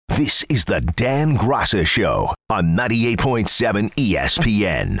This is the Dan Graca Show on 98.7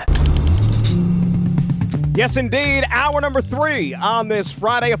 ESPN. Yes, indeed. Hour number 3 on this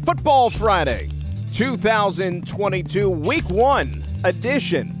Friday, a Football Friday, 2022, Week 1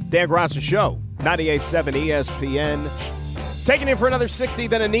 edition. Dan Graca Show, 98.7 ESPN. Taking in for another 60,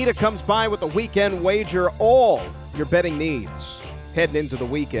 then Anita comes by with a weekend wager. All your betting needs heading into the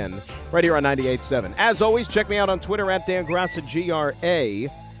weekend right here on 98.7. As always, check me out on Twitter at Dan Graca,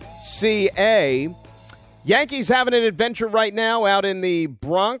 Graca. Yankees having an adventure right now out in the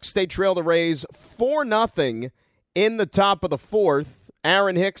Bronx. They trail the Rays 4-0 in the top of the fourth.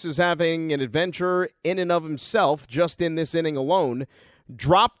 Aaron Hicks is having an adventure in and of himself just in this inning alone.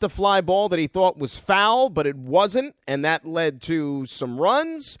 Dropped the fly ball that he thought was foul, but it wasn't, and that led to some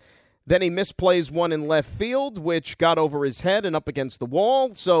runs. Then he misplays one in left field, which got over his head and up against the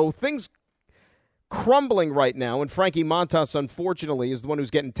wall. So things crumbling right now, and Frankie Montas, unfortunately, is the one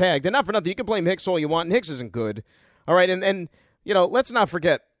who's getting tagged. And not for nothing, you can blame Hicks all you want, and Hicks isn't good. All right, and you know, let's not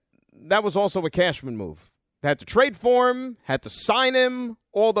forget, that was also a Cashman move. Had to trade for him, had to sign him,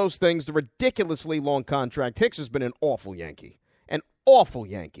 all those things, the ridiculously long contract. Hicks has been an awful Yankee. An awful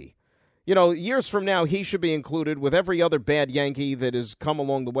Yankee. You know, years from now, he should be included with every other bad Yankee that has come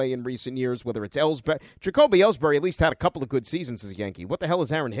along the way in recent years, whether it's Ellsbury. Jacoby Ellsbury at least had a couple of good seasons as a Yankee. What the hell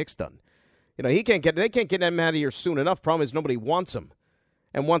has Aaron Hicks done? You know, they can't get him out of here soon enough. Problem is nobody wants him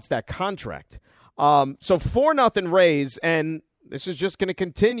and wants that contract. So 4-0 Rays, and this is just going to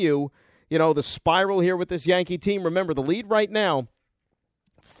continue, you know, the spiral here with this Yankee team. Remember, the lead right now,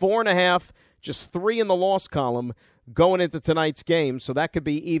 4.5, just 3 in the loss column going into tonight's game, so that could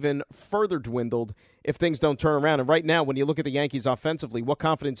be even further dwindled if things don't turn around. And right now, when you look at the Yankees offensively, what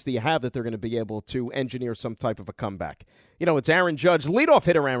confidence do you have that they're going to be able to engineer some type of a comeback? You know, it's Aaron Judge, leadoff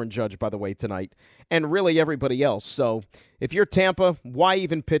hitter Aaron Judge, by the way, tonight, and really everybody else. So if you're Tampa, why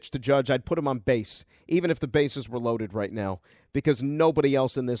even pitch to Judge? I'd put him on base, even if the bases were loaded right now, because nobody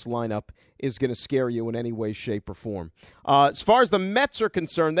else in this lineup is going to scare you in any way, shape, or form. As far as the Mets are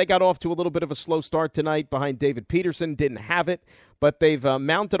concerned, they got off to a little bit of a slow start tonight behind David Peterson. Didn't have it, but they've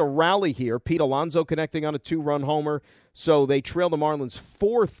mounted a rally here. Pete Alonso connecting on a 2-run homer, so they trail the Marlins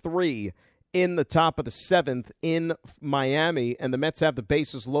 4-3 in the top of the 7th in Miami, and the Mets have the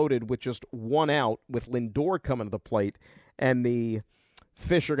bases loaded with just 1 out with Lindor coming to the plate, and the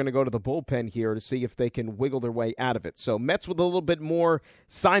Fish are going to go to the bullpen here to see if they can wiggle their way out of it. So Mets with a little bit more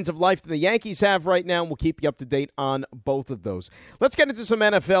signs of life than the Yankees have right now, and we'll keep you up to date on both of those. Let's get into some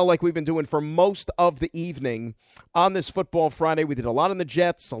NFL like we've been doing for most of the evening on this Football Friday. We did a lot on the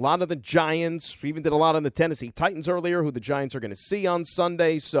Jets, a lot on the Giants. We even did a lot on the Tennessee Titans earlier, who the Giants are going to see on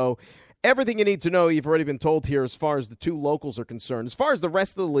Sunday. So everything you need to know, you've already been told here as far as the two locals are concerned. As far as the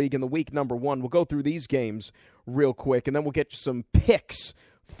rest of the league in the week number 1, we'll go through these games real quick, and then we'll get you some picks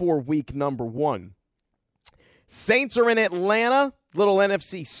for week number 1. Saints are in Atlanta. Little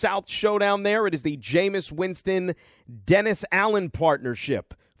NFC South showdown there. It is the Jameis Winston, Dennis Allen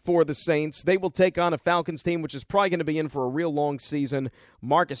partnership for the Saints. They will take on a Falcons team, which is probably going to be in for a real long season.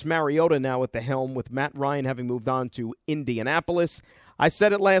 Marcus Mariota now at the helm, with Matt Ryan having moved on to Indianapolis. I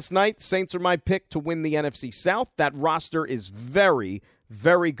said it last night, Saints are my pick to win the NFC South. That roster is very,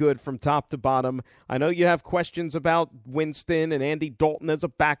 very good from top to bottom. I know you have questions about Winston and Andy Dalton as a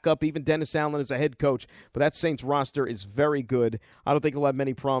backup, even Dennis Allen as a head coach, but that Saints roster is very good. I don't think they'll have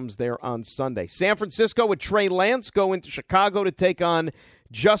many problems there on Sunday. San Francisco with Trey Lance go into Chicago to take on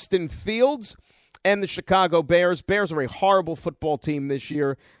Justin Fields and the Chicago Bears. Bears are a horrible football team this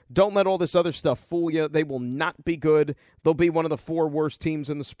year. Don't let all this other stuff fool you. They will not be good. They'll be one of the 4 worst teams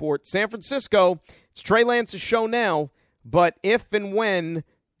in the sport. San Francisco, it's Trey Lance's show now, but if and when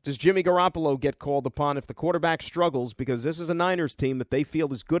does Jimmy Garoppolo get called upon if the quarterback struggles, because this is a Niners team that they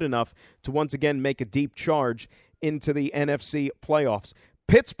feel is good enough to once again make a deep charge into the NFC playoffs.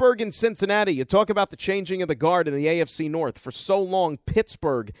 Pittsburgh and Cincinnati, you talk about the changing of the guard in the AFC North. For so long,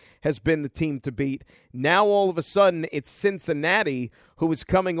 Pittsburgh has been the team to beat. Now, all of a sudden, it's Cincinnati who is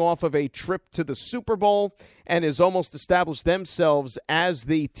coming off of a trip to the Super Bowl and has almost established themselves as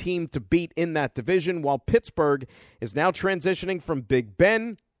the team to beat in that division, while Pittsburgh is now transitioning from Big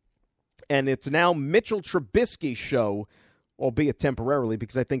Ben, and it's now Mitchell Trubisky's show, albeit temporarily,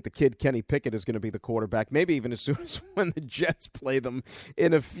 because I think the kid Kenny Pickett is going to be the quarterback, maybe even as soon as when the Jets play them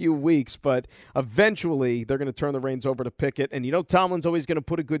in a few weeks. But eventually, they're going to turn the reins over to Pickett. And you know Tomlin's always going to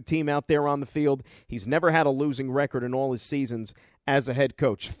put a good team out there on the field. He's never had a losing record in all his seasons as a head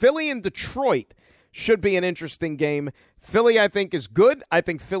coach. Philly and Detroit. Should be an interesting game. Philly, I think, is good. I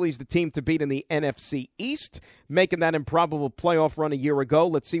think Philly's the team to beat in the NFC East, making that improbable playoff run a year ago.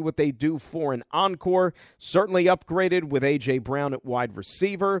 Let's see what they do for an encore. Certainly upgraded with A.J. Brown at wide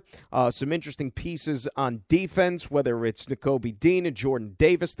receiver. Some interesting pieces on defense, whether it's Nakobe Dean and Jordan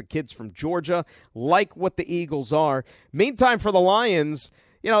Davis, the kids from Georgia, like what the Eagles are. Meantime, for the Lions,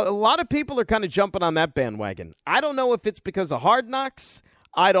 a lot of people are kind of jumping on that bandwagon. I don't know if it's because of Hard Knocks.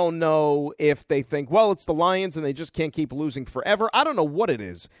 I don't know if they think, well, it's the Lions and they just can't keep losing forever. I don't know what it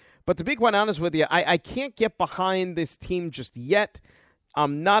is. But to be quite honest with you, I can't get behind this team just yet.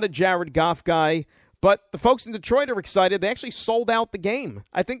 I'm not a Jared Goff guy. But the folks in Detroit are excited. They actually sold out the game.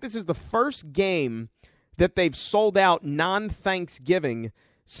 I think this is the first game that they've sold out non-Thanksgiving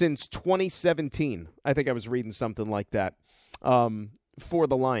since 2017. I think I was reading something like that. For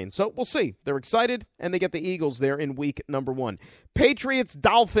the Lions. So we'll see. They're excited, and they get the Eagles there in week number 1.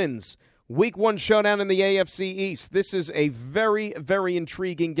 Patriots-Dolphins, week 1 showdown in the AFC East. This is a very, very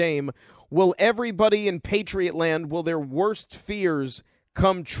intriguing game. Will everybody in Patriot land, will their worst fears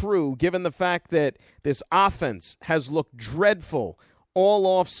come true, given the fact that this offense has looked dreadful all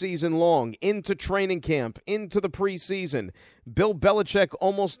off season long, into training camp, into the preseason? Bill Belichick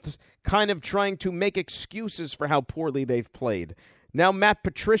almost kind of trying to make excuses for how poorly they've played. Now Matt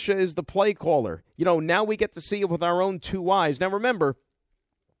Patricia is the play caller. Now we get to see it with our own 2 eyes. Now remember,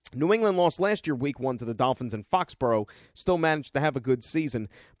 New England lost last year week 1 to the Dolphins in Foxborough, still managed to have a good season.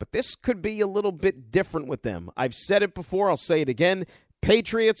 But this could be a little bit different with them. I've said it before, I'll say it again.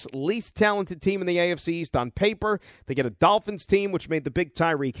 Patriots, least talented team in the AFC East on paper. They get a Dolphins team, which made the big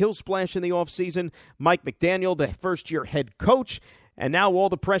Tyreek Hill splash in the offseason. Mike McDaniel, the first-year head coach. And now all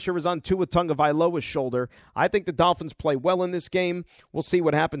the pressure is on Tua Tagovailoa's shoulder. I think the Dolphins play well in this game. We'll see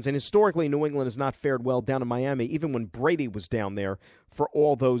what happens. And historically, New England has not fared well down in Miami, even when Brady was down there for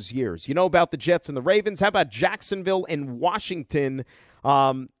all those years. You know about the Jets and the Ravens. How about Jacksonville and Washington?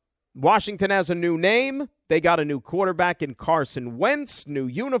 Washington has a new name. They got a new quarterback in Carson Wentz, new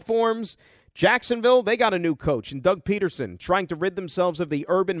uniforms. Jacksonville, they got a new coach in Doug Peterson, trying to rid themselves of the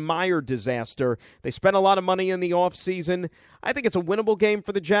Urban Meyer disaster. They spent a lot of money in the offseason. I think it's a winnable game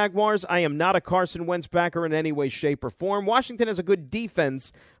for the Jaguars. I am not a Carson Wentz backer in any way, shape, or form. Washington has a good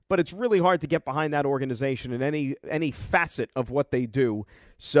defense, but it's really hard to get behind that organization in any facet of what they do.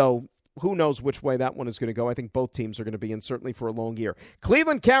 So who knows which way that one is going to go. I think both teams are going to be in certainly for a long year.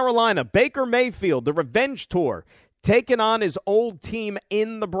 Cleveland, Carolina, Baker Mayfield, the revenge tour, taking on his old team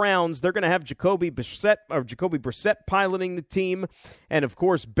in the Browns. They're going to have Jacoby Brissett piloting the team. And, of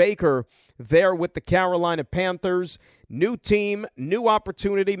course, Baker there with the Carolina Panthers. New team, new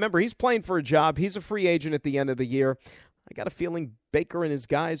opportunity. Remember, he's playing for a job. He's a free agent at the end of the year. I got a feeling Baker and his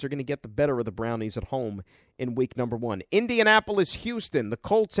guys are going to get the better of the Brownies at home in week number 1. Indianapolis, Houston. The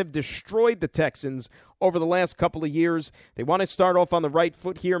Colts have destroyed the Texans over the last couple of years. They want to start off on the right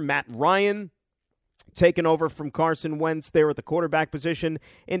foot here. Matt Ryan taken over from Carson Wentz there at the quarterback position.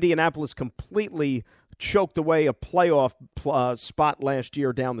 Indianapolis completely choked away a playoff spot last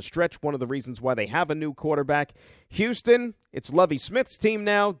year down the stretch. One of the reasons why they have a new quarterback. Houston, it's Lovie Smith's team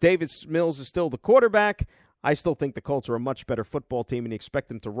now. Davis Mills is still the quarterback. I still think the Colts are a much better football team, and you expect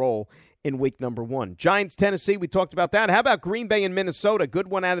them to roll in week number 1. Giants, Tennessee, we talked about that. How about Green Bay and Minnesota? Good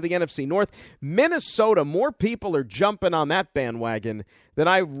one out of the NFC North. Minnesota, more people are jumping on that bandwagon than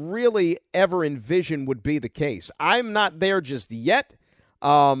I really ever envisioned would be the case. I'm not there just yet.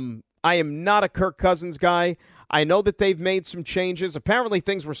 I am not a Kirk Cousins guy. I know that they've made some changes. Apparently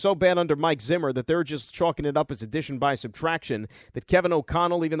things were so bad under Mike Zimmer that they're just chalking it up as addition by subtraction, that Kevin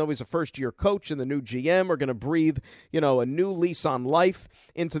O'Connell, even though he's a first-year coach and the new GM, are going to breathe, a new lease on life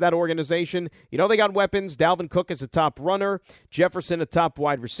into that organization. They got weapons. Dalvin Cook is a top runner. Jefferson, a top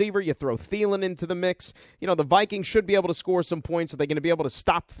wide receiver. You throw Thielen into the mix. The Vikings should be able to score some points. Are they going to be able to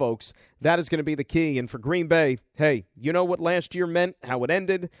stop folks? That is going to be the key. And for Green Bay, hey, you know what last year meant, how it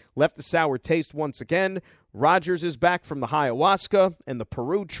ended, left a sour taste once again. Rodgers is back from the ayahuasca and the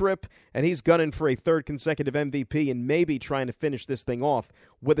Peru trip, and he's gunning for a third consecutive MVP and maybe trying to finish this thing off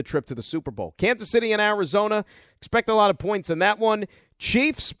with a trip to the Super Bowl. Kansas City and Arizona, expect a lot of points in that one.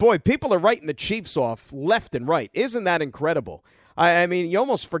 Chiefs, boy, people are writing the Chiefs off left and right. Isn't that incredible? I mean, you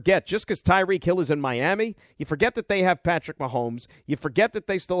almost forget, just because Tyreek Hill is in Miami, you forget that they have Patrick Mahomes. You forget that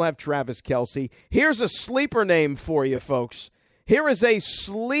they still have Travis Kelce. Here's a sleeper name for you, folks. Here is a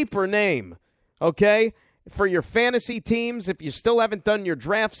sleeper name, okay? For your fantasy teams, if you still haven't done your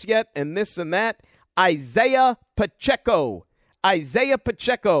drafts yet and this and that, Isaiah Pacheco. Isaiah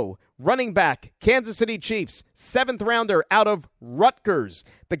Pacheco, Running back, Kansas City Chiefs, 7th rounder out of Rutgers.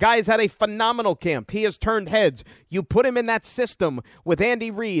 The guy has had a phenomenal camp. He has turned heads. You put him in that system with Andy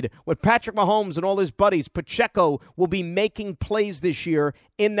Reid, with Patrick Mahomes and all his buddies. Pacheco will be making plays this year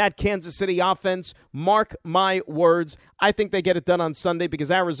in that Kansas City offense. Mark my words. I think they get it done on Sunday because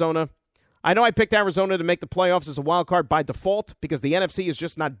Arizona, I know I picked Arizona to make the playoffs as a wild card by default because the NFC is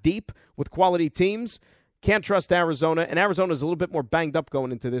just not deep with quality teams. Can't trust Arizona, and Arizona's a little bit more banged up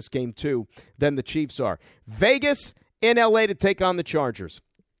going into this game, too, than the Chiefs are. Vegas in L.A. to take on the Chargers.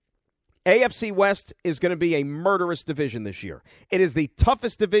 AFC West is going to be a murderous division this year. It is the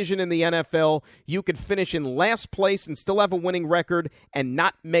toughest division in the NFL. You could finish in last place and still have a winning record and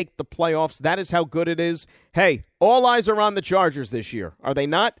not make the playoffs. That is how good it is. Hey, all eyes are on the Chargers this year, are they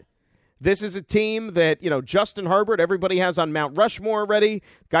not? This is a team that, Justin Herbert, everybody has on Mount Rushmore already.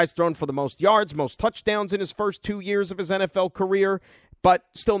 Guy's thrown for the most yards, most touchdowns in his first 2 years of his NFL career, but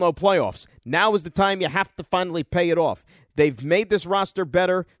still no playoffs. Now is the time you have to finally pay it off. They've made this roster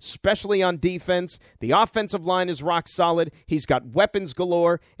better, especially on defense. The offensive line is rock solid. He's got weapons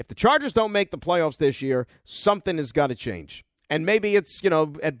galore. If the Chargers don't make the playoffs this year, something has got to change. And maybe it's,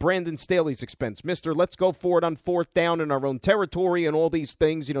 at Brandon Staley's expense. Mister, let's go for it on 4th down in our own territory and all these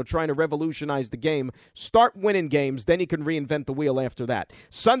things, trying to revolutionize the game. Start winning games, then you can reinvent the wheel after that.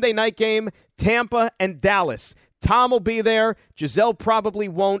 Sunday night game, Tampa and Dallas. Tom will be there. Giselle probably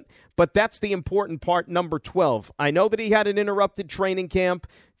won't, but that's the important part, number 12. I know that he had an interrupted training camp.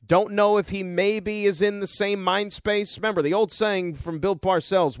 Don't know if he maybe is in the same mind space. Remember, the old saying from Bill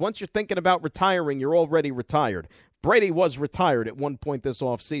Parcells, once you're thinking about retiring, you're already retired. Brady was retired at one point this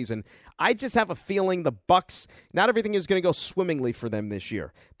offseason. I just have a feeling the Bucs, not everything is going to go swimmingly for them this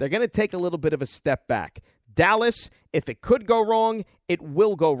year. They're going to take a little bit of a step back. Dallas, if it could go wrong, it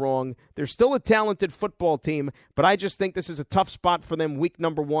will go wrong. They're still a talented football team, but I just think this is a tough spot for them week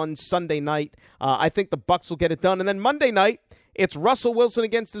number 1, Sunday night. I think the Bucs will get it done. And then Monday night, it's Russell Wilson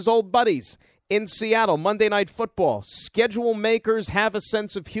against his old buddies in Seattle. Monday Night Football. Schedule makers have a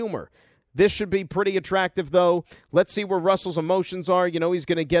sense of humor. This should be pretty attractive, though. Let's see where Russell's emotions are. He's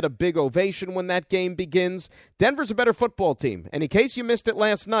going to get a big ovation when that game begins. Denver's a better football team. And in case you missed it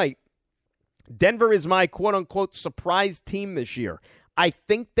last night, Denver is my quote-unquote surprise team this year. I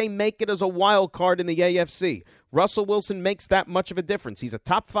think they make it as a wild card in the AFC. Russell Wilson makes that much of a difference. He's a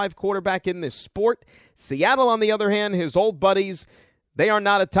top 5 quarterback in this sport. Seattle, on the other hand, his old buddies, they are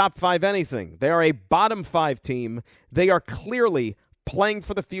not a top 5 anything. They are a bottom 5 team. They are clearly playing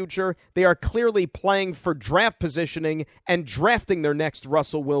for the future. They are clearly playing for draft positioning and drafting their next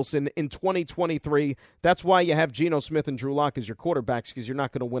Russell Wilson in 2023. That's why you have Geno Smith and Drew Lock as your quarterbacks, because you're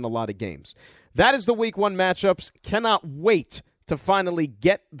not going to win a lot of games. That is the Week 1 matchups. Cannot wait to finally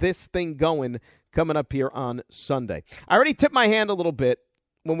get this thing going coming up here on Sunday. I already tipped my hand a little bit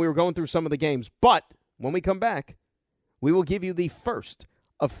when we were going through some of the games, but when we come back, we will give you the first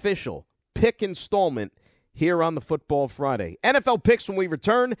official pick installment here on the Football Friday. NFL picks when we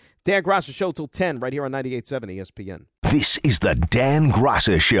return. Dan Graca Show till 10 right here on 98.7 ESPN. This is the Dan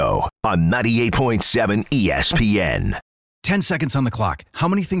Graca Show on 98.7 ESPN. 10 seconds on the clock. How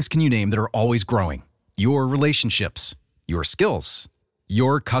many things can you name that are always growing? Your relationships, your skills,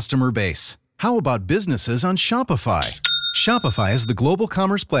 your customer base. How about businesses on Shopify? Shopify is the global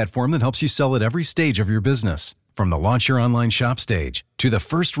commerce platform that helps you sell at every stage of your business. From the launch your online shop stage, to the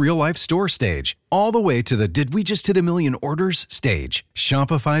first real-life store stage, all the way to the did we just hit a million orders stage,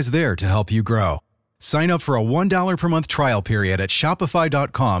 Shopify's there to help you grow. Sign up for a $1 per month trial period at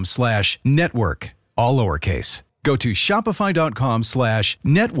shopify.com/network, all lowercase. Go to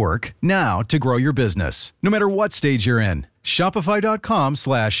shopify.com/network now to grow your business, no matter what stage you're in.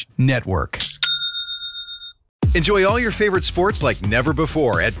 Shopify.com/network. Enjoy all your favorite sports like never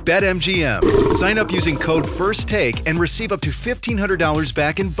before at BetMGM. Sign up using code FIRSTTAKE and receive up to $1,500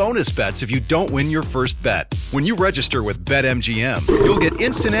 back in bonus bets if you don't win your first bet. When you register with BetMGM, you'll get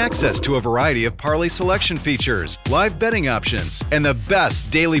instant access to a variety of parlay selection features, live betting options, and the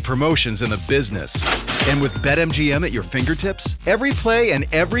best daily promotions in the business. And with BetMGM at your fingertips, every play and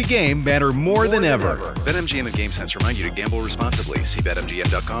every game matter more than ever. BetMGM and GameSense remind you to gamble responsibly. See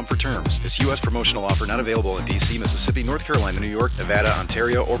BetMGM.com for terms. This U.S. promotional offer not available in D.C., Mississippi, North Carolina, New York, Nevada,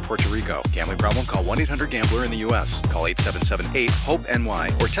 Ontario, or Puerto Rico. Gambling problem? Call 1-800-GAMBLER in the U.S. Call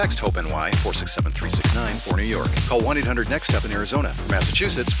 877-8-HOPE-NY or text HOPE-NY 467-369 for New York. Call 1-800-NEXT-STEP in Arizona. For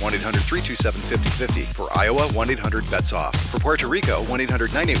Massachusetts, 1-800-327-5050. For Iowa, 1-800-BETS-OFF. For Puerto Rico,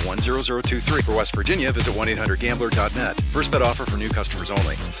 1-800-981-0023. For West Virginia, visit 1-800-GAMBLER.net. First bet offer for new customers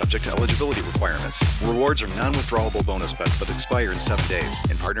only. Subject to eligibility requirements. Rewards are non-withdrawable bonus bets that expire in 7 days.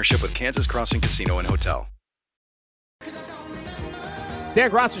 In partnership with Kansas Crossing Casino and Hotel. Dan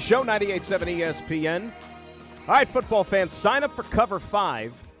Graca Show, 98.7 ESPN. All right, football fans, sign up for Cover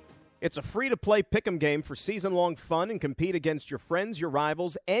 5. It's a free-to-play pick'em game for season-long fun and compete against your friends, your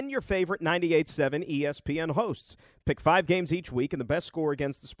rivals, and your favorite 98.7 ESPN hosts. Pick 5 games each week, and the best score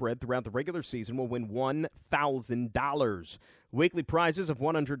against the spread throughout the regular season will win $1,000. Weekly prizes of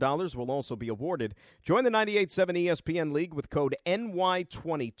 $100 will also be awarded. Join the 98.7 ESPN League with code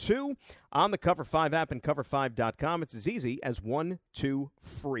NY22 on the Cover 5 app and cover5.com. It's as easy as 1, 2,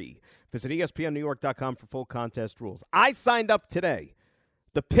 free. Visit ESPNNewYork.com for full contest rules. I signed up today.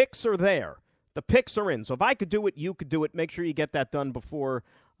 The picks are there. The picks are in. So if I could do it, you could do it. Make sure you get that done before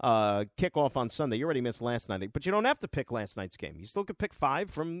kickoff on Sunday. You already missed last night. But you don't have to pick last night's game. You still could pick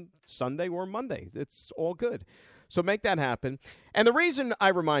 5 from Sunday or Monday. It's all good. So make that happen. And the reason I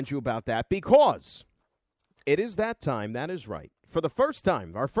remind you about that, because it is that time, that is right. For the first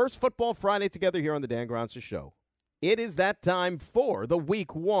time, our first Football Friday together here on the Dan Graca Show, it is that time for the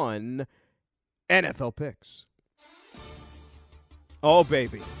Week 1 NFL picks. Oh,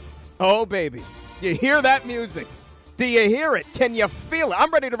 baby. Oh, baby. You hear that music? Do you hear it? Can you feel it?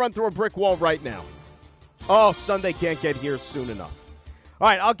 I'm ready to run through a brick wall right now. Oh, Sunday can't get here soon enough. All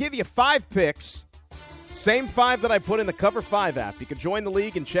right, I'll give you 5 picks. Same 5 that I put in the Cover 5 app. You can join the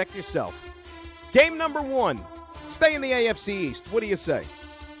league and check yourself. Game number 1. Stay in the AFC East. What do you say?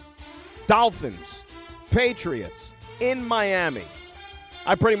 Dolphins, Patriots, in Miami.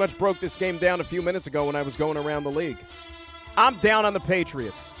 I pretty much broke this game down a few minutes ago when I was going around the league. I'm down on the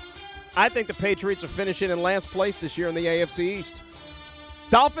Patriots. I think the Patriots are finishing in last place this year in the AFC East.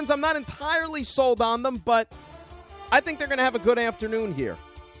 Dolphins, I'm not entirely sold on them, but I think they're going to have a good afternoon here.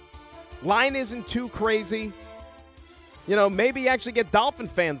 Line isn't too crazy. You know, maybe actually get Dolphin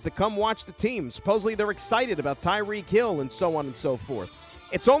fans to come watch the team. Supposedly they're excited about Tyreek Hill and so on and so forth.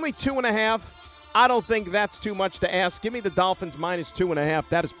 It's only 2.5. I don't think that's too much to ask. Give me the Dolphins minus 2.5.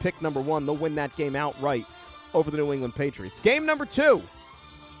 That is pick number 1. They'll win that game outright over the New England Patriots. Game number 2.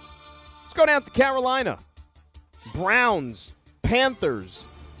 Let's go down to Carolina. Browns, Panthers,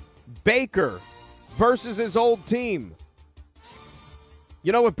 Baker versus his old team.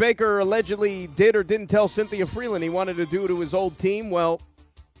 You know what Baker allegedly did or didn't tell Cynthia Freeland he wanted to do to his old team? Well,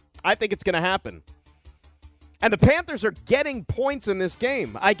 I think it's going to happen. And the Panthers are getting points in this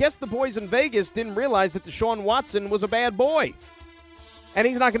game. I guess the boys in Vegas didn't realize that Deshaun Watson was a bad boy. And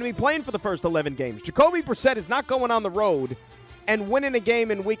he's not going to be playing for the first 11 games. Jacoby Brissett is not going on the road and winning a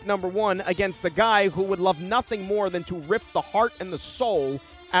game in week number 1 against the guy who would love nothing more than to rip the heart and the soul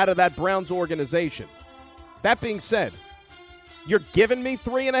out of that Browns organization. That being said, you're giving me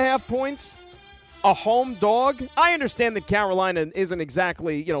 3.5 points? A home dog? I understand that Carolina isn't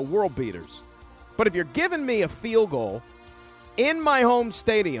exactly, world beaters. But if you're giving me a field goal in my home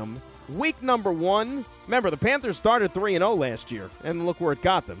stadium, week number 1, remember, the Panthers started 3-0 last year, and look where it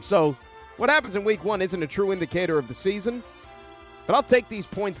got them. So what happens in week 1 isn't a true indicator of the season, but I'll take these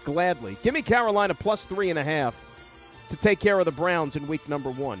points gladly. Give me Carolina plus 3.5 to take care of the Browns in week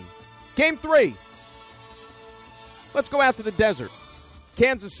number 1. Game 3. Let's go out to the desert.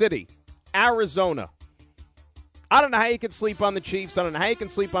 Kansas City, Arizona. I don't know how you can sleep on the Chiefs. I don't know how you can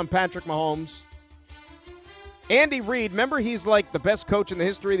sleep on Patrick Mahomes. Andy Reid, remember he's like the best coach in the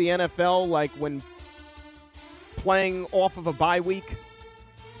history of the NFL, like when playing off of a bye week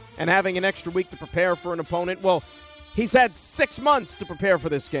and having an extra week to prepare for an opponent? Well, he's had 6 months to prepare for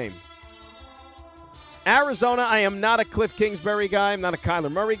this game. Arizona, I am not a Cliff Kingsbury guy. I'm not a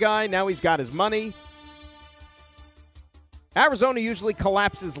Kyler Murray guy. Now he's got his money. Arizona usually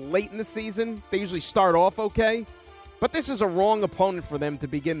collapses late in the season. They usually start off okay. But this is a wrong opponent for them to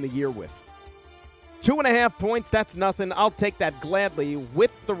begin the year with. 2.5 points, that's nothing. I'll take that gladly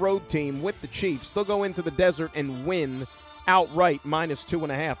with the road team, with the Chiefs. They'll go into the desert and win outright minus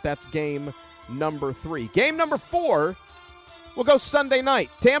 2.5. That's game number 3. Game number 4, we'll go Sunday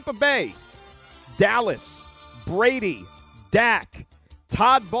night. Tampa Bay, Dallas, Brady, Dak,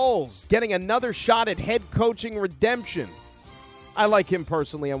 Todd Bowles getting another shot at head coaching redemption. I like him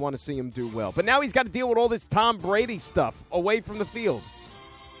personally. I want to see him do well. But now he's got to deal with all this Tom Brady stuff away from the field.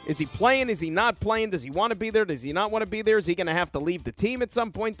 Is he playing? Is he not playing? Does he want to be there? Does he not want to be there? Is he going to have to leave the team at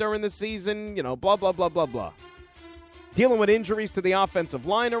some point during the season? Blah, blah, blah, blah, blah. Dealing with injuries to the offensive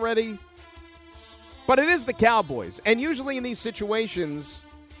line already. But it is the Cowboys. And usually in these situations,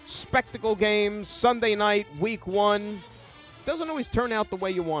 spectacle games, Sunday night, week 1, doesn't always turn out the way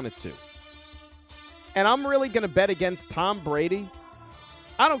you want it to. And I'm really going to bet against Tom Brady.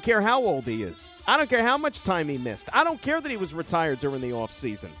 I don't care how old he is. I don't care how much time he missed. I don't care that he was retired during the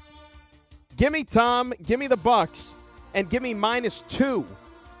offseason. Give me Tom, give me the Bucs, and give me -2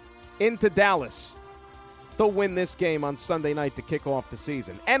 into Dallas. they'll win this game on Sunday night to kick off the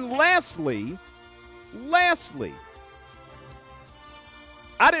season. And lastly,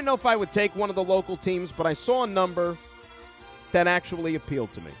 I didn't know if I would take one of the local teams, but I saw a number that actually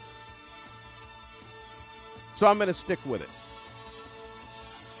appealed to me. So I'm going to stick with it.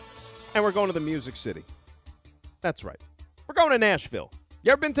 And we're going to the Music City. That's right. We're going to Nashville.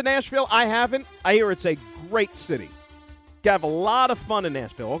 You ever been to Nashville? I haven't. I hear it's a great city. You have a lot of fun in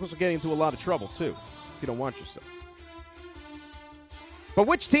Nashville. Also getting into a lot of trouble, too, if you don't watch yourself. But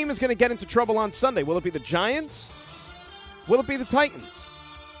which team is going to get into trouble on Sunday? Will it be the Giants? Will it be the Titans?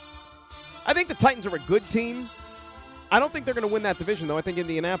 I think the Titans are a good team. I don't think they're going to win that division, though. I think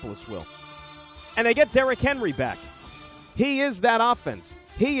Indianapolis will. And they get Derrick Henry back. He is that offense.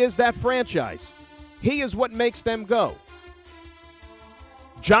 He is that franchise. He is what makes them go.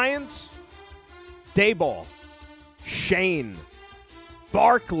 Giants, Daboll, Shane,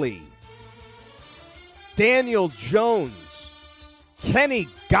 Barkley, Daniel Jones, Kenny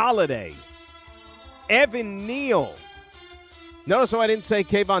Golladay, Evan Neal. Notice how I didn't say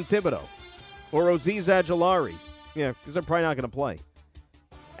Kayvon Thibodeau or Azeez Ojulari. Yeah, because they're probably not going to play.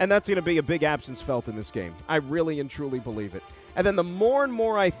 And that's going to be a big absence felt in this game. I really and truly believe it. And then the more and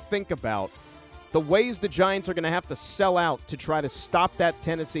more I think about the ways the Giants are going to have to sell out to try to stop that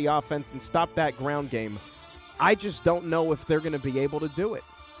Tennessee offense and stop that ground game, I just don't know if they're going to be able to do it.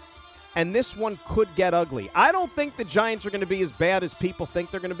 And this one could get ugly. I don't think the Giants are going to be as bad as people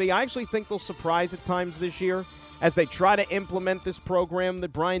think they're going to be. I actually think they'll surprise at times this year as they try to implement this program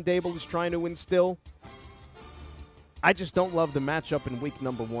that Brian Daboll is trying to instill. I just don't love the matchup in week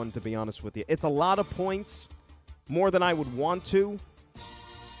number 1, to be honest with you. It's a lot of points, more than I would want to.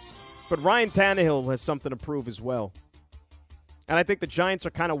 But Ryan Tannehill has something to prove as well. And I think the Giants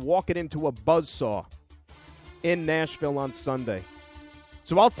are kind of walking into a buzzsaw in Nashville on Sunday.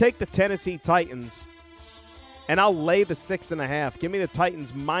 So I'll take the Tennessee Titans, and I'll lay the 6.5. Give me the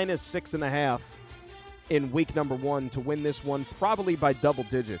Titans minus 6.5 in week number 1 to win this one, probably by double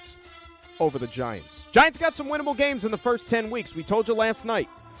digits over the Giants. Giants got some winnable games in the first 10 weeks. We told you last night.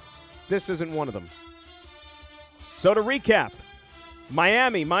 This isn't one of them. So to recap,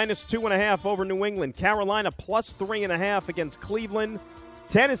 Miami minus 2.5 over New England. Carolina plus 3.5 against Cleveland.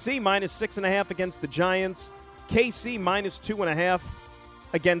 Tennessee minus 6.5 against the Giants. KC minus 2.5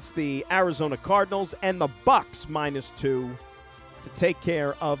 against the Arizona Cardinals. And the Bucs minus 2 to take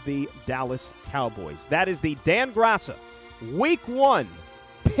care of the Dallas Cowboys. That is the Dan Grassa Week 1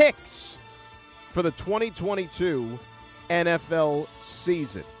 picks for the 2022 NFL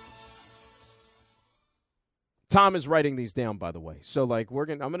season. Tom is writing these down, by the way. So, I'm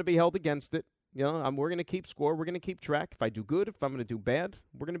going to be held against it. You know, we're going to keep score. We're going to keep track. If I do good, if I'm going to do bad,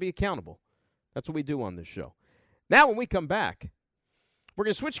 we're going to be accountable. That's what we do on this show. Now, when we come back, we're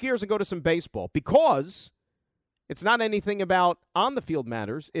going to switch gears and go to some baseball because it's not anything about on-the-field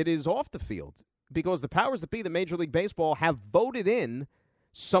matters. It is off the field because the powers that be, the Major League Baseball, have voted in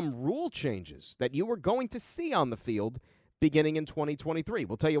some rule changes that you are going to see on the field beginning in 2023.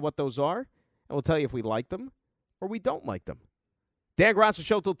 We'll tell you what those are, and we'll tell you if we like them or we don't like them. Dan Grassa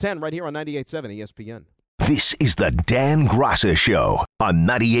Show till 10 right here on 98.7 ESPN. This is the Dan Grassa Show on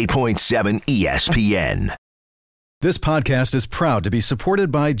 98.7 ESPN. This podcast is proud to be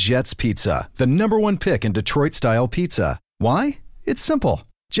supported by Jets Pizza, the #1 pick in Detroit-style pizza. Why? It's simple.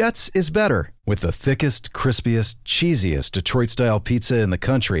 Jets is better. With the thickest, crispiest, cheesiest Detroit-style pizza in the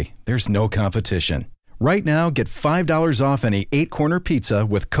country, there's no competition. Right now, get $5 off any 8-corner pizza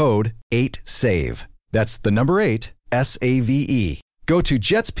with code 8SAVE. That's the number 8, S-A-V-E. Go to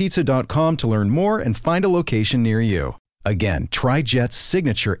jetspizza.com to learn more and find a location near you. Again, try Jet's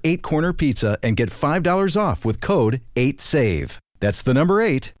signature 8-corner pizza and get $5 off with code 8SAVE. That's the number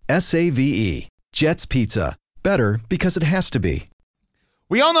 8, S-A-V-E. Jet's Pizza. Better because it has to be.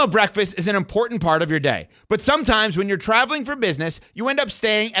 We all know breakfast is an important part of your day, but sometimes when you're traveling for business, you end up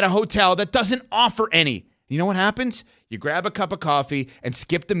staying at a hotel that doesn't offer any. You know what happens? You grab a cup of coffee and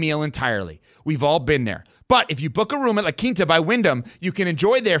skip the meal entirely. We've all been there. But if you book a room at La Quinta by Wyndham, you can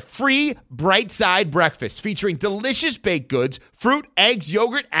enjoy their free Bright Side breakfast featuring delicious baked goods, fruit, eggs,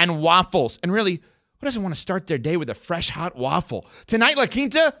 yogurt, and waffles. And really, who doesn't want to start their day with a fresh hot waffle? Tonight, La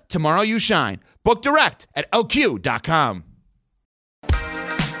Quinta, tomorrow you shine. Book direct at lq.com.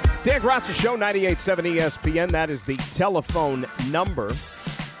 Dan Grassa Show, 98.7 ESPN. That is the telephone number.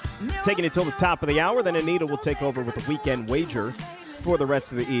 Taking it till the top of the hour. Then Anita will take over with the weekend wager for the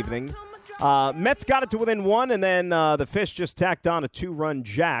rest of the evening. Mets got it to within 1, and then the Fish just tacked on a 2-run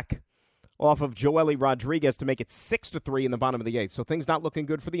jack off of Joely Rodriguez to make it 6-3 in the bottom of the 8th. So things not looking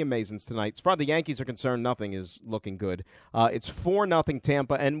good for the Amazons tonight. As far as the Yankees are concerned, nothing is looking good. It's 4-0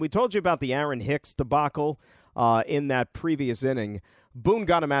 Tampa. And we told you about the Aaron Hicks debacle in that previous inning. Boone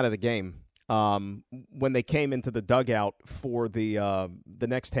got him out of the game. When they came into the dugout for the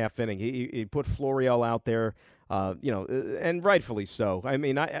next half inning, he put Florial out there, and rightfully so. I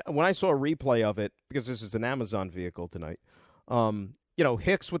mean, when I saw a replay of it, because this is an Amazon vehicle tonight,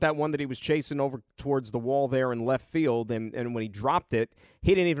 Hicks with that one that he was chasing over towards the wall there in left field, and when he dropped it,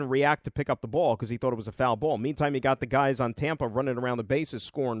 he didn't even react to pick up the ball because he thought it was a foul ball. Meantime, you got the guys on Tampa running around the bases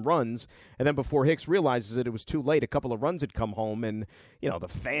scoring runs, and then before Hicks realizes it was too late, a couple of runs had come home, and the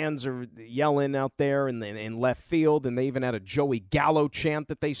fans are yelling out there in left field, and they even had a Joey Gallo chant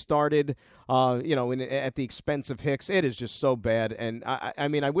that they started, at the expense of Hicks. It is just so bad, and I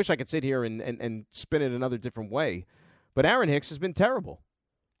mean, I wish I could sit here and spin it another different way. But Aaron Hicks has been terrible.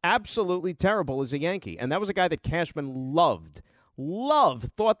 Absolutely terrible as a Yankee. And that was a guy that Cashman loved,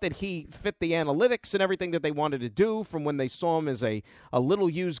 thought that he fit the analytics and everything that they wanted to do from when they saw him as a little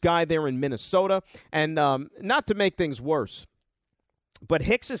used guy there in Minnesota. And not to make things worse, but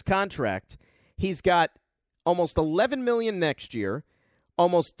Hicks's contract, he's got almost $11 million next year,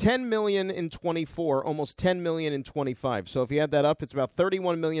 almost $10 million in 24, almost $10 million in 25. So if you add that up, it's about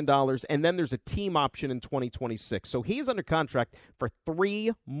 $31 million, and then there's a team option in 2026. So he's under contract for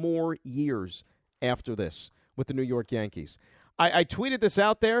 3 more years after this with the New York Yankees. I tweeted this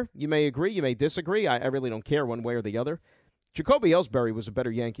out there. You may agree, you may disagree. I really don't care one way or the other. Jacoby Ellsbury was a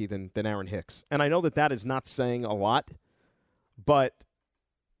better Yankee than Aaron Hicks. And I know that is not saying a lot, but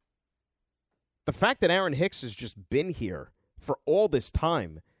the fact that Aaron Hicks has just been here for all this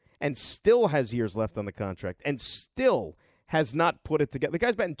time and still has years left on the contract and still has not put it together. The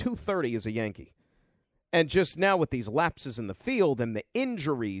guy's batting .230 as a Yankee. And just now with these lapses in the field and the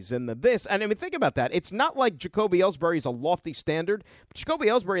injuries and the this. And I mean, think about that. It's not like Jacoby Ellsbury is a lofty standard. But Jacoby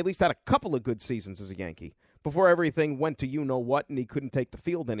Ellsbury at least had a couple of good seasons as a Yankee before everything went to you-know-what and he couldn't take the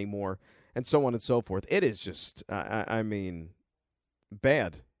field anymore and so on and so forth. It is just, I mean,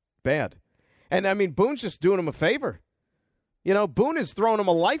 bad. And, I mean, Boone's just doing him a favor. Boone is throwing him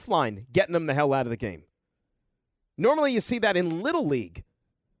a lifeline, getting him the hell out of the game. Normally you see that in Little League.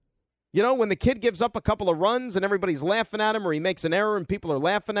 When the kid gives up a couple of runs and everybody's laughing at him, or he makes an error and people are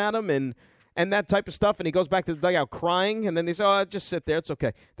laughing at him and that type of stuff, and he goes back to the dugout crying, and then they say, "Oh, just sit there, it's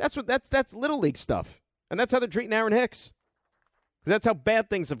okay." That's Little League stuff. And that's how they're treating Aaron Hicks. Because that's how bad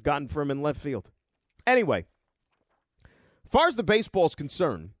things have gotten for him in left field. Anyway, as far as the baseball is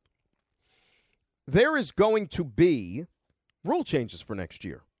concerned, there is going to be rule changes for next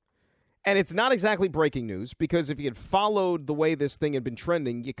year. And it's not exactly breaking news, because if you had followed the way this thing had been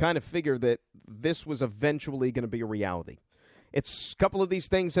trending, you kind of figure that this was eventually going to be a reality. A couple of these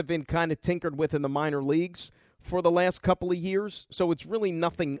things have been kind of tinkered with in the minor leagues for the last couple of years, so it's really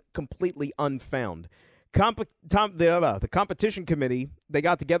nothing completely unfound. The competition committee, they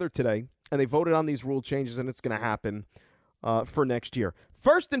got together today, and they voted on these rule changes, and it's going to happen for next year.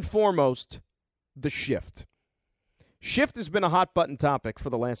 First and foremost, the shift. Shift has been a hot-button topic for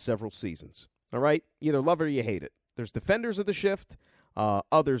the last several seasons, all right? You either love it or you hate it. There's defenders of the shift.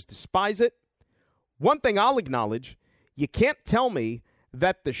 Others despise it. One thing I'll acknowledge, you can't tell me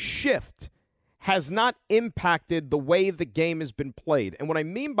that the shift has not impacted the way the game has been played. And what I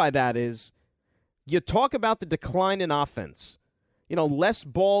mean by that is you talk about the decline in offense, less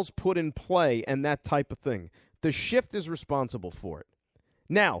balls put in play and that type of thing. The shift is responsible for it.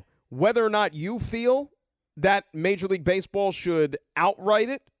 Now, whether or not you feel that Major League Baseball should outright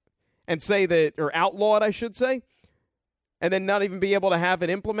it and say that, or outlaw it, I should say, and then not even be able to have it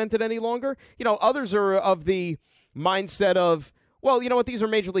implemented any longer. Others are of the mindset of, well, you know what, these are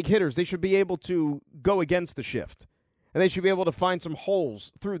Major League hitters. They should be able to go against the shift, and they should be able to find some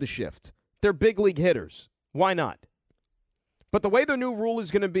holes through the shift. They're big league hitters. Why not? But the way the new rule is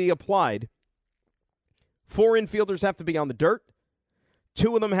going to be applied, 4 infielders have to be on the dirt.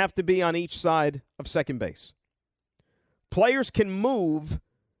 2 of them have to be on each side of second base. Players can move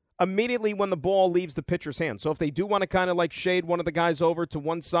immediately when the ball leaves the pitcher's hand. So if they do want to kind of like shade one of the guys over to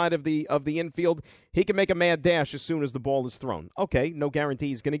one side of the infield, he can make a mad dash as soon as the ball is thrown. Okay, no guarantee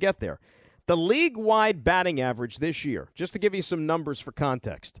he's going to get there. The league-wide batting average this year, just to give you some numbers for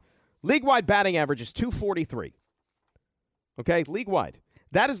context, league-wide batting average is .243. Okay, league-wide.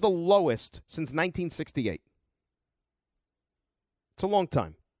 That is the lowest since 1968. It's a long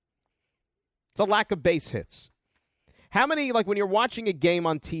time. It's a lack of base hits. How many, like when you're watching a game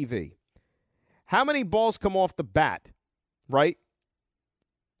on TV, how many balls come off the bat, right?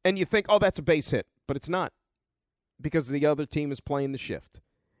 And you think, oh, that's a base hit. But it's not, because the other team is playing the shift.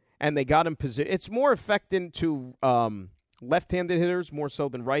 and they got him position. It's more affecting to left-handed hitters more so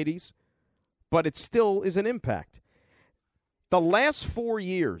than righties, but it still is an impact. The last 4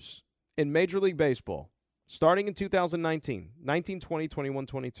 years in Major League Baseball, starting in 2019, 19, 20, 21,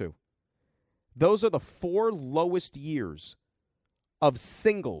 22, those are the 4 lowest years of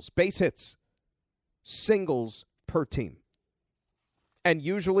singles, base hits, singles per team. And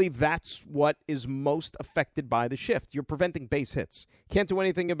usually that's what is most affected by the shift. You're preventing base hits. Can't do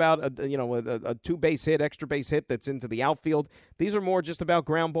anything about a two-base hit, extra base hit that's into the outfield. These are more just about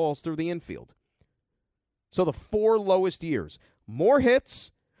ground balls through the infield. So the 4 lowest years, more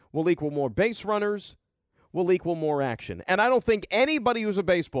hits will equal more base runners, will equal more action. And I don't think anybody who's a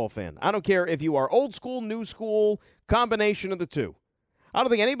baseball fan, I don't care if you are old school, new school, combination of the two, I don't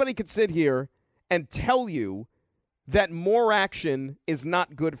think anybody could sit here and tell you that more action is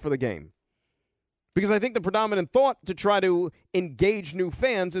not good for the game. Because I think the predominant thought to try to engage new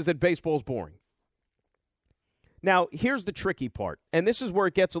fans is that baseball's boring. Now, here's the tricky part, and this is where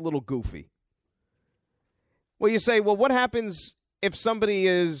it gets a little goofy. Well, you say, well, what happens if somebody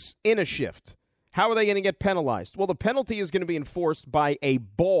is in a shift? How are they going to get penalized? Well, the penalty is going to be enforced by a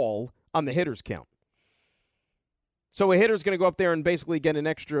ball on the hitter's count. So a hitter's going to go up there and basically get an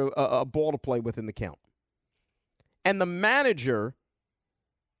extra a ball to play with in the count. And the manager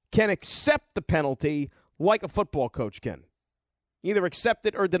can accept the penalty like a football coach can. Either accept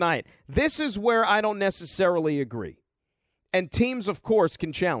it or deny it. This is where I don't necessarily agree. And teams, of course,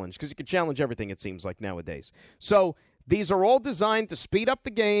 can challenge, because you can challenge everything, it seems like, nowadays. So these are all designed to speed up the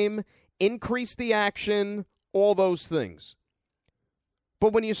game, increase the action, all those things.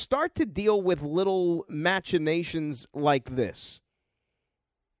 But when you start to deal with little machinations like this,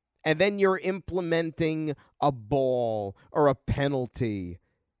 and then you're implementing a ball or a penalty,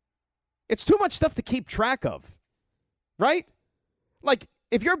 it's too much stuff to keep track of, right? Like,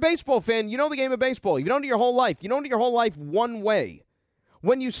 if you're a baseball fan, you know the game of baseball. You've known it your whole life. You know it your whole life one way.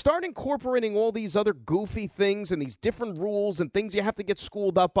 When you start incorporating all these other goofy things and these different rules and things you have to get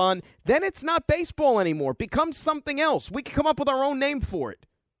schooled up on, then it's not baseball anymore. It becomes something else. We can come up with our own name for it.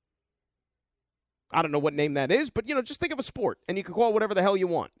 I don't know what name that is, but, just think of a sport, and you can call it whatever the hell you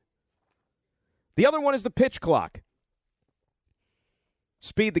want. The other one is the pitch clock.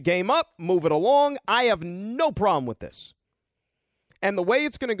 Speed the game up, move it along. I have no problem with this. And the way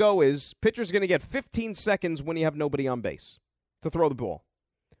it's going to go is pitcher's going to get 15 seconds when you have nobody on base to throw the ball.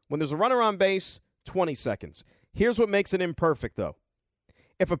 When there's a runner on base, 20 seconds. Here's what makes it imperfect, though.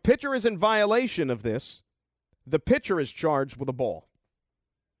 If a pitcher is in violation of this, the pitcher is charged with a ball.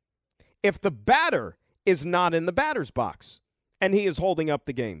 If the batter is not in the batter's box and he is holding up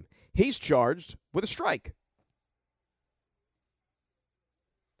the game, he's charged with a strike.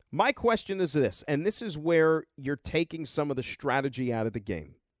 My question is this, and this is where you're taking some of the strategy out of the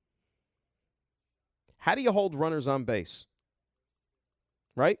game. How do you hold runners on base?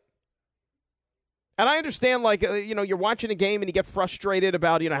 Right? And I understand, you're watching a game and you get frustrated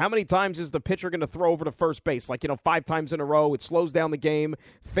about, how many times is the pitcher going to throw over to first base? 5 times in a row. It slows down the game.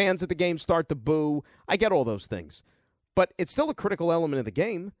 Fans at the game start to boo. I get all those things. But it's still a critical element of the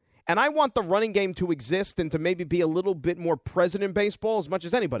game. And I want the running game to exist and to maybe be a little bit more present in baseball as much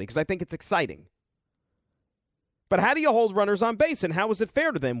as anybody, because I think it's exciting. But how do you hold runners on base, and how is it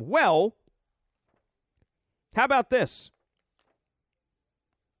fair to them? Well, how about this?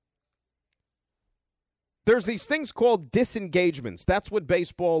 There's these things called disengagements. That's what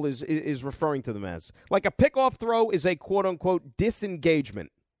baseball is referring to them as. Like a pickoff throw is a quote-unquote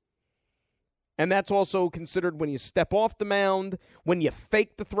disengagement. And that's also considered when you step off the mound, when you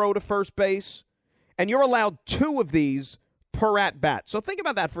fake the throw to first base. And you're allowed 2 of these per at-bat. So think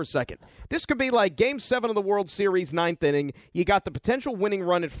about that for a second. This could be like Game 7 of the World Series, 9th inning. You got the potential winning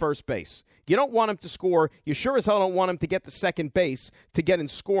run at first base. You don't want him to score. You sure as hell don't want him to get to second base to get in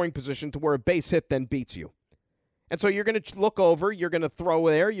scoring position to where a base hit then beats you. And so you're going to look over. You're going to throw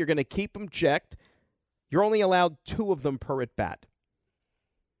there. You're going to keep them checked. You're only allowed 2 of them per at-bat.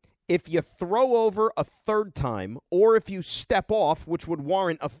 If you throw over a third time, or if you step off, which would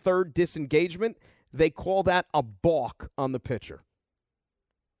warrant a third disengagement, they call that a balk on the pitcher.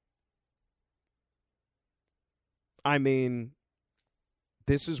 I mean,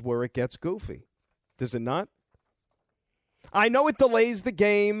 this is where it gets goofy. Does it not? I know it delays the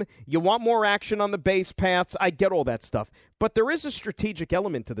game. You want more action on the base paths. I get all that stuff. But there is a strategic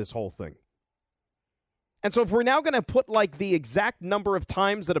element to this whole thing. And so if we're now going to put the exact number of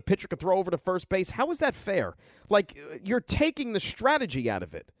times that a pitcher could throw over to first base, how is that fair? You're taking the strategy out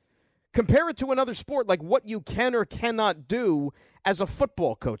of it. Compare it to another sport, like what you can or cannot do as a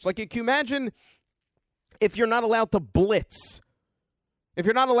football coach. Can you imagine if you're not allowed to blitz? If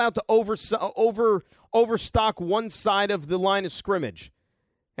you're not allowed to overstock one side of the line of scrimmage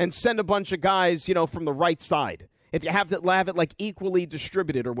and send a bunch of guys, from the right side. If you have to have it like equally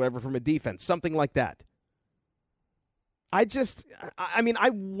distributed or whatever from a defense, something like that. I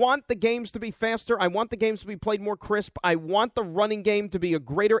want the games to be faster. I want the games to be played more crisp. I want the running game to be a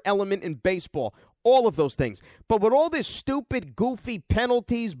greater element in baseball. All of those things. But with all this stupid, goofy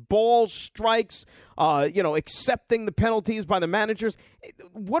penalties, balls, strikes, accepting the penalties by the managers,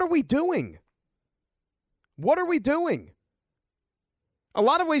 what are we doing? What are we doing? A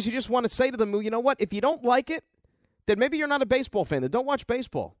lot of ways you just want to say to them, you know what, if you don't like it, then maybe you're not a baseball fan. Then don't watch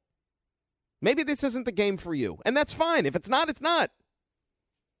baseball. Maybe this isn't the game for you. And that's fine. If it's not, it's not.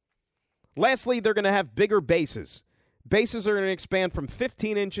 Lastly, they're going to have bigger bases. Bases are going to expand from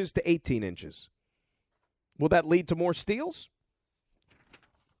 15 inches to 18 inches. Will that lead to more steals?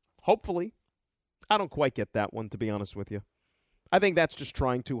 Hopefully. I don't quite get that one, to be honest with you. I think that's just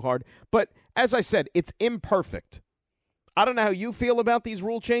trying too hard. But as I said, it's imperfect. I don't know how you feel about these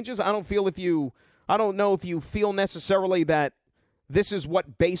rule changes. I don't know if you feel necessarily that this is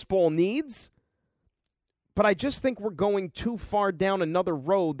what baseball needs. But I just think we're going too far down another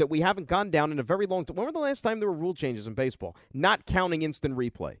road that we haven't gone down in a very long time. When was the last time there were rule changes in baseball? Not counting instant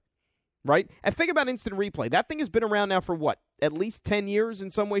replay, right? And think about instant replay. That thing has been around now for what? At least 10 years in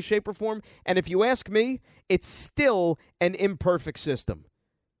some way, shape, or form? And if you ask me, it's still an imperfect system.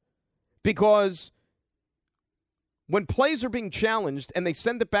 Because when plays are being challenged and they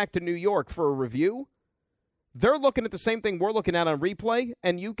send it back to New York for a review, they're looking at the same thing we're looking at on replay,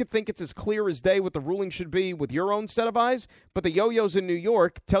 and you could think it's as clear as day what the ruling should be with your own set of eyes, but the yo-yos in New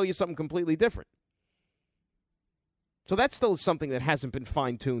York tell you something completely different. So that's still something that hasn't been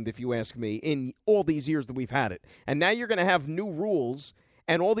fine-tuned, if you ask me, in all these years that we've had it. And now you're going to have new rules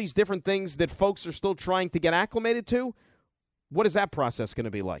and all these different things that folks are still trying to get acclimated to. What is that process going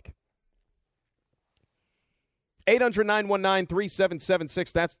to be like?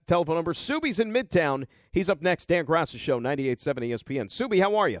 800-919-3776. That's the telephone number. Subi's in Midtown. He's up next. Dan Graca Show, 98.7 ESPN. Subi,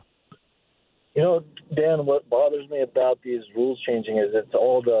 how are you? Dan, what bothers me about these rules changing is it's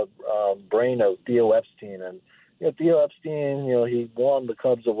all the brain of Theo Epstein. And, Theo Epstein, he won the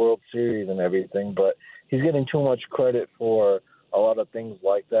Cubs a World Series and everything, but he's getting too much credit for a lot of things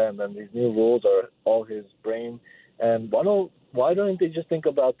like that. And then these new rules are all his brain. And why don't they just think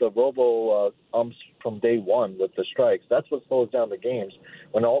about the robo umps from day one with the strikes? That's what slows down the games.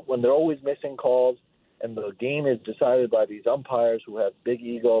 When they're always missing calls and the game is decided by these umpires who have big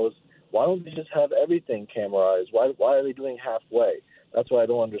egos, why don't they just have everything camerized? Why are they doing halfway? That's what I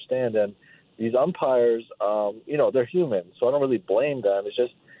don't understand. And these umpires, they're human, so I don't really blame them. It's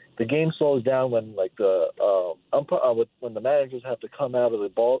just the game slows down when when the managers have to come out of the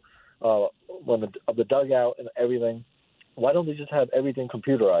ball, of the dugout and everything. Why don't they just have everything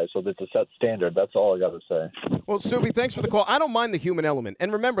computerized so that it's a set standard? That's all I got to say. Well, Subi, thanks for the call. I don't mind the human element.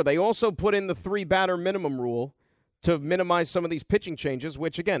 And remember, they also put in the 3-batter minimum rule to minimize some of these pitching changes,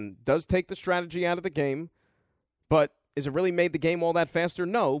 which, again, does take the strategy out of the game. But is it really made the game all that faster?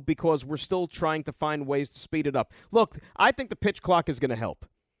 No, because we're still trying to find ways to speed it up. Look, I think the pitch clock is going to help.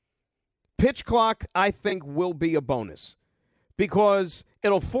 Pitch clock, I think, will be a bonus because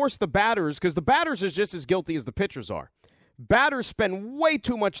it'll force the batters, because the batters is just as guilty as the pitchers are. Batters spend way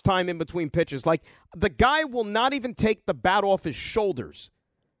too much time in between pitches. Like, the guy will not even take the bat off his shoulders,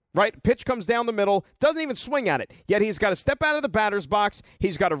 right? Pitch comes down the middle, doesn't even swing at it. Yet he's got to step out of the batter's box.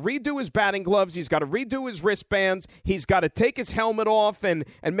 He's got to redo his batting gloves. He's got to redo his wristbands. He's got to take his helmet off and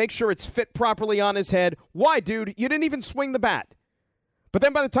make sure it's fit properly on his head. Why, dude? You didn't even swing the bat. But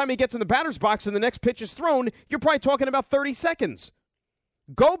then by the time he gets in the batter's box and the next pitch is thrown, you're probably talking about 30 seconds.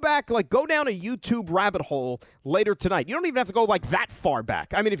 Go back, go down a YouTube rabbit hole later tonight. You don't even have to go that far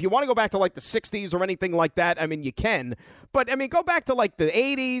back. I mean, if you want to go back to the 60s or anything like that, I mean, you can. But, go back to the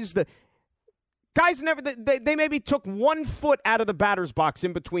 80s. The guys they maybe took 1 foot out of the batter's box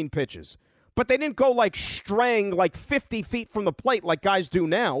in between pitches. But they didn't go straying 50 feet from the plate like guys do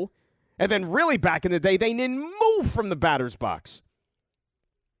now. And then really back in the day, they didn't move from the batter's box.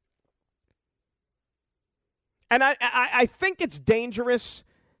 And I think it's dangerous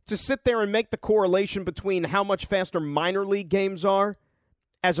to sit there and make the correlation between how much faster minor league games are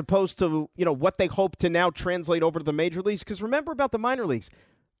as opposed to, what they hope to now translate over to the major leagues. Because remember about the minor leagues,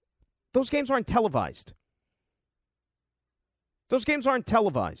 those games aren't televised.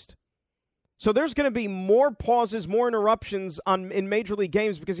 So there's going to be more pauses, more interruptions in major league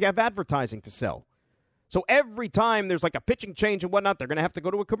games because you have advertising to sell. So every time there's a pitching change and whatnot, they're going to have to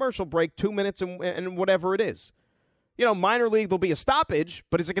go to a commercial break, 2 minutes and whatever it is. minor league, there'll be a stoppage,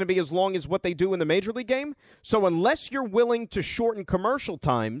 but is it going to be as long as what they do in the major league game? So unless you're willing to shorten commercial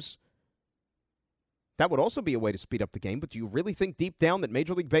times, that would also be a way to speed up the game. But do you really think deep down that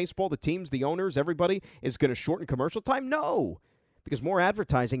Major League Baseball, the teams, the owners, everybody is going to shorten commercial time? No, because more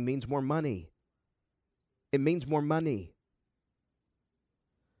advertising means more money. It means more money.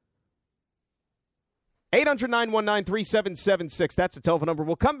 800-919-3776. That's the telephone number.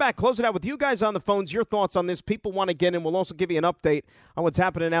 We'll come back, close it out with you guys on the phones, your thoughts on this. People want to get in. We'll also give you an update on what's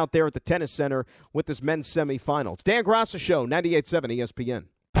happening out there at the Tennis Center with this men's semifinal. It's Dan Graca Show, 98.7 ESPN.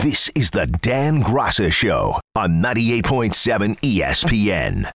 This is the Dan Graca Show on 98.7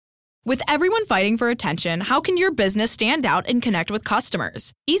 ESPN. With everyone fighting for attention, how can your business stand out and connect with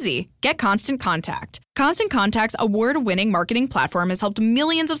customers? Easy. Get Constant Contact. Constant Contact's award-winning marketing platform has helped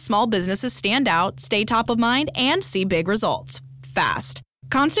millions of small businesses stand out, stay top of mind, and see big results fast.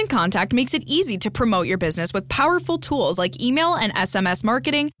 Constant Contact makes it easy to promote your business with powerful tools like email and SMS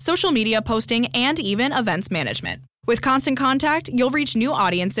marketing, social media posting, and even events management. With Constant Contact, you'll reach new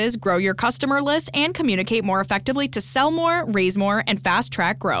audiences, grow your customer list, and communicate more effectively to sell more, raise more, and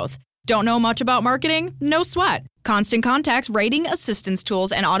fast-track growth. Don't know much about marketing? No sweat. Constant Contact's writing assistance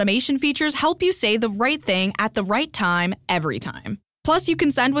tools and automation features help you say the right thing at the right time, every time. Plus, you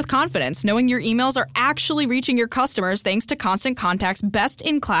can send with confidence, knowing your emails are actually reaching your customers thanks to Constant Contact's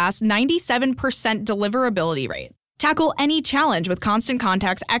best-in-class 97% deliverability rate. Tackle any challenge with Constant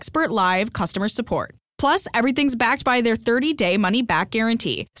Contact's expert live customer support. Plus, everything's backed by their 30-day money-back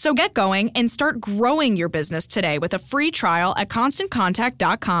guarantee. So get going and start growing your business today with a free trial at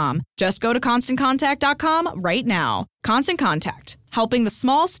ConstantContact.com. Just go to ConstantContact.com right now. Constant Contact, helping the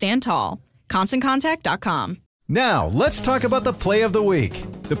small stand tall. ConstantContact.com. Now, let's talk about the play of the week.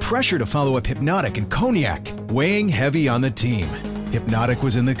 The pressure to follow up Hypnotic and Cognac, weighing heavy on the team. Hypnotic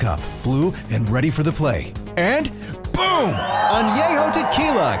was in the cup, blue, and ready for the play. And boom! Añejo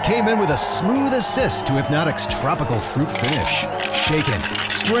Tequila came in with a smooth assist to Hypnotic's tropical fruit finish. Shaken,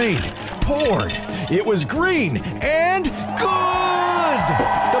 strained, poured. It was green and good!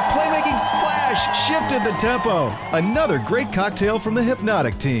 The playmaking splash shifted the tempo. Another great cocktail from the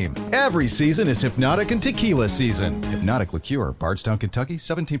Hypnotic team. Every season is Hypnotic and Tequila season. Hypnotic Liqueur, Bardstown, Kentucky,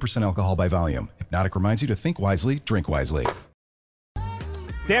 17% alcohol by volume. Hypnotic reminds you to think wisely, drink wisely.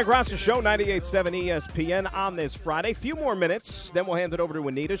 Dan Graca Show, 98.7 ESPN on this Friday. Few more minutes, then we'll hand it over to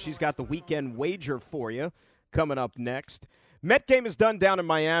Anita. She's got the weekend wager for you coming up next. Met game is done down in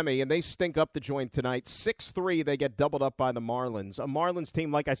Miami, and they stink up the joint tonight. 6-3, they get doubled up by the Marlins. A Marlins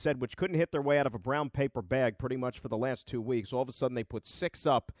team, like I said, which couldn't hit their way out of a brown paper bag pretty much for the last 2 weeks. All of a sudden, they put 6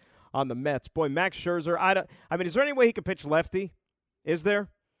 up on the Mets. Boy, Max Scherzer, I mean, is there any way he could pitch lefty? Is there?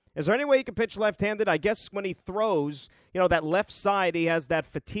 Is there any way he can pitch left-handed? I guess when he throws, that left side, he has that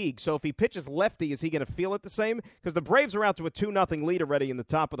fatigue. So if he pitches lefty, is he going to feel it the same? Because the Braves are out to a 2-0 lead already in the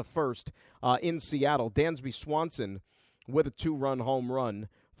top of the first in Seattle. Dansby Swanson with a 2-run home run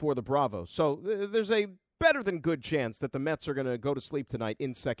for the Bravos. So there's a better than good chance that the Mets are going to go to sleep tonight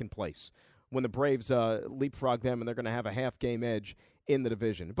in second place when the Braves leapfrog them, and they're going to have a half-game edge in the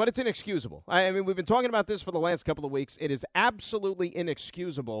division. But it's inexcusable. I mean, we've been talking about this for the last couple of weeks. It is absolutely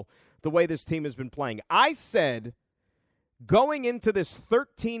inexcusable the way this team has been playing. I said going into this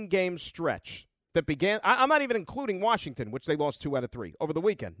 13-game stretch that began – I'm not even including Washington, which they lost 2 out of 3 over the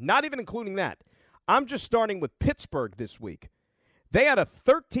weekend. Not even including that. I'm just starting with Pittsburgh this week. They had a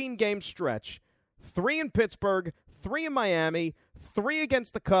 13-game stretch, 3 in Pittsburgh, 3 in Miami, 3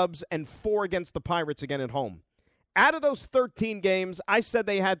 against the Cubs, and 4 against the Pirates again at home. Out of those 13 games, I said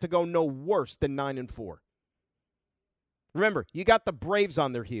they had to go no worse than 9-4. Remember, you got the Braves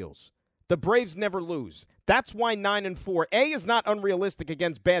on their heels. The Braves never lose. That's why 9-4. A, is not unrealistic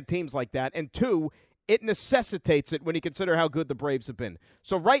against bad teams like that, and 2, it necessitates it when you consider how good the Braves have been.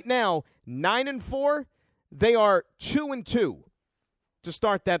 So right now, 9-4, they are 2-2 to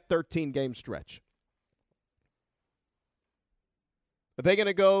start that 13-game stretch. Are they going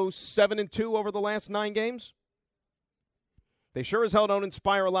to go 7-2 over the last 9 games? They sure as hell don't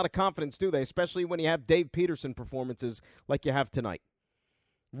inspire a lot of confidence, do they? Especially when you have Dave Peterson performances like you have tonight.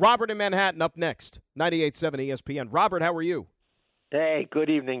 Robert in Manhattan up next. 98.7 ESPN. Robert, how are you? Hey, good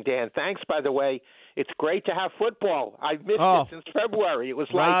evening, Dan. Thanks, by the way. It's great to have football. I've missed it since February. It was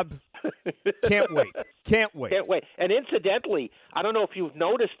Rob, can't wait. Can't wait. Can't wait. And incidentally, I don't know if you've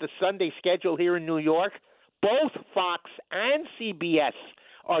noticed the Sunday schedule here in New York. Both Fox and CBS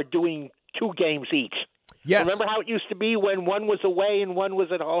are doing 2 games each. Yes. Remember how it used to be when one was away and one was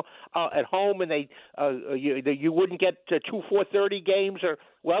at home, and you wouldn't get 2 4:30 games,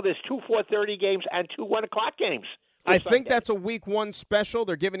 there's 2 4:30 games and 2 1 o'clock games. I think that's a week one special.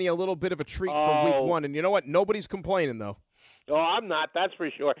 They're giving you a little bit of a treat for week one. And you know what? Nobody's complaining, though. Oh, I'm not. That's for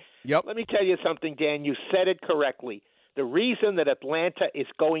sure. Yep. Let me tell you something, Dan. You said it correctly. The reason that Atlanta is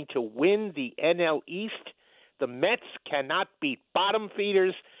going to win the NL East, the Mets cannot beat bottom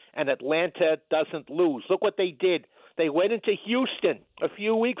feeders, and Atlanta doesn't lose. Look what they did. They went into Houston a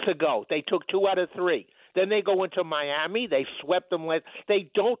few weeks ago. They took 2 out of 3. Then they go into Miami. They swept them. They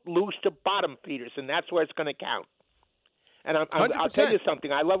don't lose to bottom feeders, and that's where it's going to count. And I'll tell you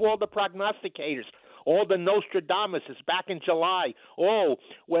something. I love all the prognosticators, all the Nostradamuses back in July. Oh,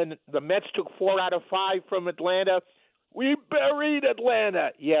 when the Mets took 4 out of 5 from Atlanta, we buried Atlanta.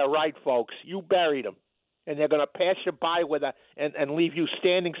 Yeah, right, folks. You buried them. And they're going to pass you by and leave you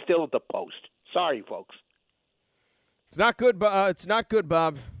standing still at the post. Sorry, folks. It's not good,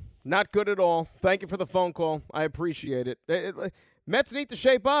 Bob. Not good at all. Thank you for the phone call. I appreciate it. Mets need to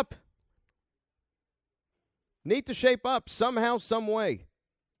shape up. Need to shape up somehow, some way.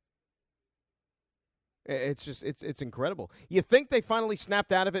 It's incredible. You think they finally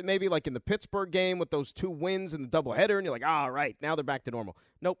snapped out of it, maybe like in the Pittsburgh game with those 2 wins and the doubleheader, and you're like, all right, now they're back to normal.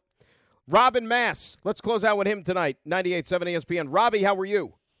 Nope. Robin Mass, let's close out with him tonight. 98.7 ESPN. Robbie, how are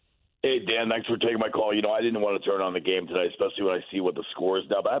you? Hey, Dan, thanks for taking my call. You know, I didn't want to turn on the game today, especially when I see what the score is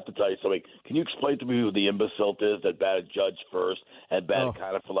now. But I have to tell you something. Can you explain to me who the imbecile is that batted Judge first and batted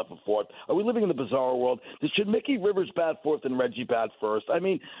kind of for left and fourth? Are we living in the bizarre world? Should Mickey Rivers bat fourth and Reggie bat first? I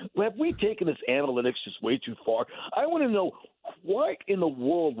mean, have we taken this analytics just way too far? I want to know, why in the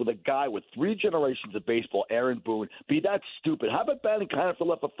world would a guy with 3 generations of baseball, Aaron Boone, be that stupid? How about batting kind of for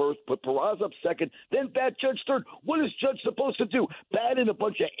left at first, put Peraza up second, then bat Judge third? What is Judge supposed to do? Bat in a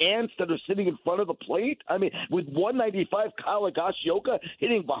bunch of ants that are sitting in front of the plate? I mean, with 195 Kyle Higashioka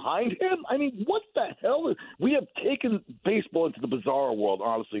hitting behind him? I mean, what the hell? We have taken baseball into the bizarre world,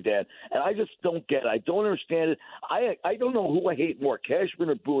 honestly, Dan, and I just don't get it. I don't understand it. I don't know who I hate more, Cashman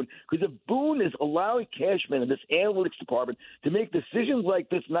or Boone, because if Boone is allowing Cashman in this analytics department to make decisions like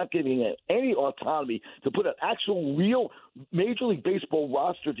this, not giving it any autonomy to put an actual real Major League Baseball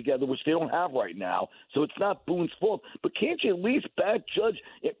roster together, which they don't have right now. So it's not Boone's fault. But can't you at least bat Judge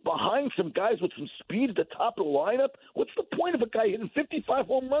behind some guys with some speed at the top of the lineup? What's the point of a guy hitting 55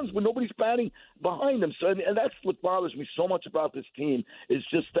 home runs when nobody's batting behind him? So, and that's what bothers me so much about this team, is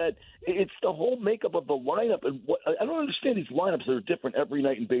just that it's the whole makeup of the lineup. And I don't understand these lineups that are different every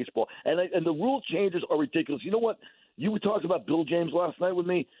night in baseball. And the rule changes are ridiculous. You know what? You were talking about Bill James last night with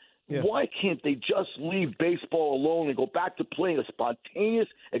me. Yeah. Why can't they just leave baseball alone and go back to playing a spontaneous,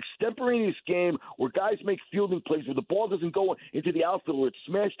 extemporaneous game where guys make fielding plays, where the ball doesn't go into the outfield, where it's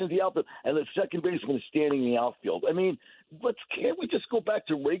smashed into the outfield, and the second baseman is standing in the outfield? I mean, can't we just go back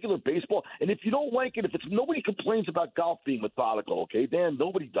to regular baseball? And if you don't like it, nobody complains about golf being methodical, okay, Dan?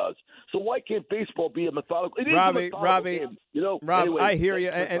 Nobody does. So why can't baseball be a methodical? It is a methodical game, you know. Rob, anyway, I hear you,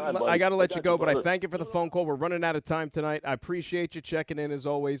 and I got to let you go, but I thank you for the phone call. We're running out of time tonight. I appreciate you checking in as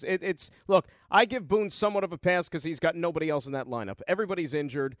always. Look, I give Boone somewhat of a pass because he's got nobody else in that lineup. Everybody's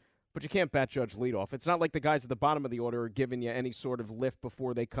injured. But you can't bat Judge leadoff. It's not like the guys at the bottom of the order are giving you any sort of lift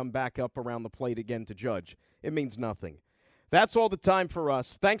before they come back up around the plate again to Judge. It means nothing. That's all the time for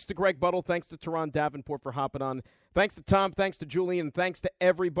us. Thanks to Greg Buttle. Thanks to Teron Davenport for hopping on. Thanks to Tom. Thanks to Julian. And thanks to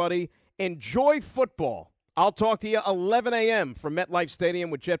everybody. Enjoy football. I'll talk to you 11 a.m. from MetLife Stadium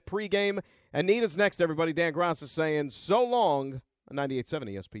with Jet pregame. And Nita's next, everybody. Dan Gross is saying so long on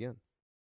 98.7 ESPN.